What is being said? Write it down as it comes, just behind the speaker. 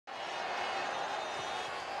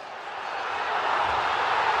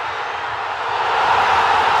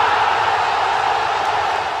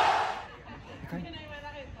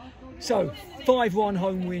So, 5-1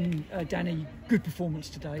 home win, Danny. Good performance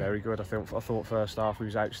today. Very good. I thought first half we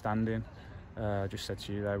was outstanding. Just said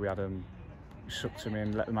to you there, we sucked them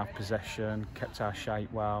in, let them have possession, kept our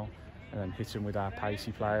shape well, and then hit them with our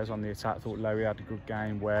pacey players on the attack. I thought Lowy had a good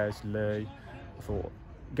game. Where's Lee? I thought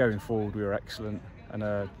going forward we were excellent,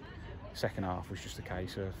 and second half was just a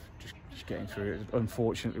case of just getting through it.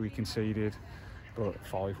 Unfortunately, we conceded, but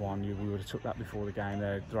 5-1. We would have took that before the game.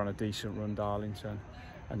 They're on a decent run, Darlington.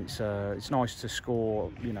 And it's nice to score,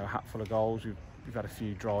 you know, a hatful of goals. We've had a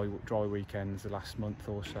few dry weekends the last month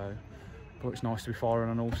or so, but it's nice to be firing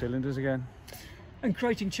on all cylinders again. And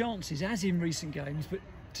creating chances, as in recent games, but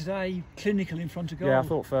today clinical in front of goal. Yeah, I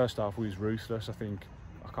thought first half we was ruthless. I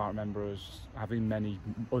can't remember us having many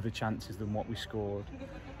other chances than what we scored.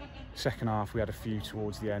 Second half we had a few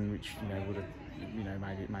towards the end, which would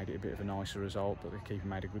have made it a bit of a nicer result. But the keeper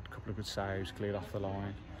made a couple of good saves, cleared off the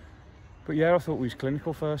line. But yeah, I thought we was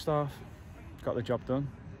clinical first half. Got the job done.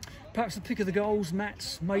 Perhaps the pick of the goals,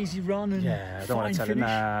 Matt's mazy run and I don't want to tell him. finish.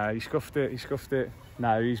 Nah, he scuffed it.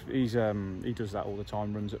 No, he does that all the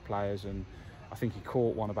time. Runs at players, and I think he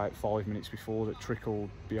caught one about 5 minutes before that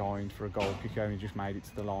trickled behind for a goal kick. Only just made it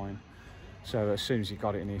to the line. So as soon as he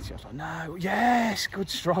got it and hit it, I was like, no, yes,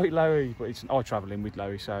 good strike, Lowy. But I travel in with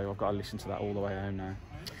Lowy, so I've got to listen to that all the way home now.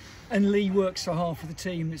 And Lee works so hard for the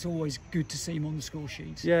team. It's always good to see him on the score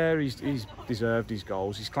sheets. Yeah, he's deserved his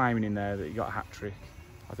goals. He's claiming in there that he got a hat trick.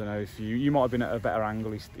 I don't know if you might have been at a better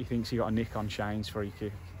angle. He thinks he got a nick on Shane's free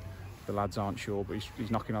kick. The lads aren't sure, but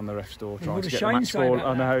he's knocking on the ref's door trying to get the match ball.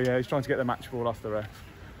 I know, yeah, he's trying to get the match ball off the ref.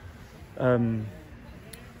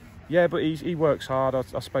 Yeah, but he works hard.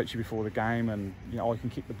 I spoke to you before the game, and I can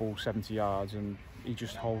kick the ball 70 yards, and he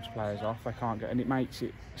just holds players off. They can't get, and it makes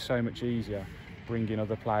it so much easier bringing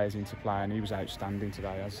other players into play. And he was outstanding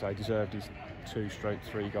today. As I say, deserved his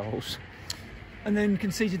 2/3 goals. And then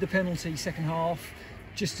conceded the penalty second half,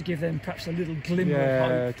 just to give them perhaps a little glimmer of hope.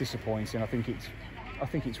 Yeah, disappointing. I think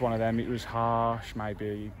it's one of them. It was harsh,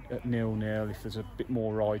 maybe at 0-0. If there's a bit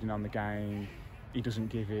more riding on the game, he doesn't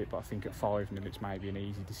give it. But I think at 5-0, it's maybe an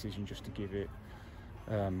easy decision just to give it.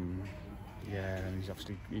 Yeah, and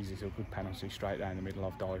he's a good penalty straight down the middle.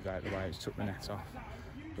 I've dived out the way, it's took the net off.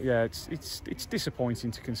 But yeah, it's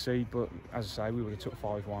disappointing to concede. But as I say, we would have took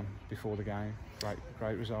 5-1 before the game.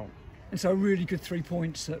 Great result. And so a really good 3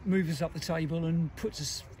 points that moves us up the table and puts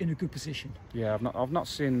us in a good position. Yeah, I've not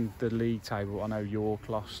seen the league table. I know York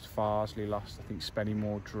lost, Farsley lost, I think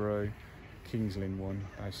Spennymoor drew, Kings Lynn won.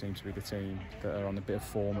 They seem to be the team that are on a bit of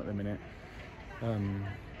form at the minute.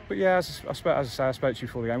 But yeah, as I spoke to you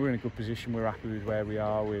before the game, we're in a good position. We're happy with where we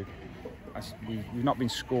are. We've not been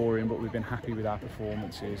scoring, but we've been happy with our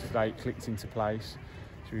performances. They clicked into place.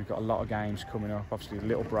 So we've got a lot of games coming up. Obviously a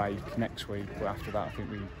little break next week, but after that I think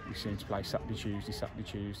we seem to play Saturday,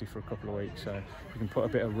 Tuesday for a couple of weeks. So if we can put a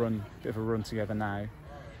bit of a run together now,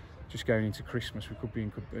 just going into Christmas, we could be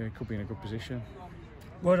in a good position.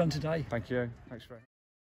 Well done today. Thank you. Thanks very much.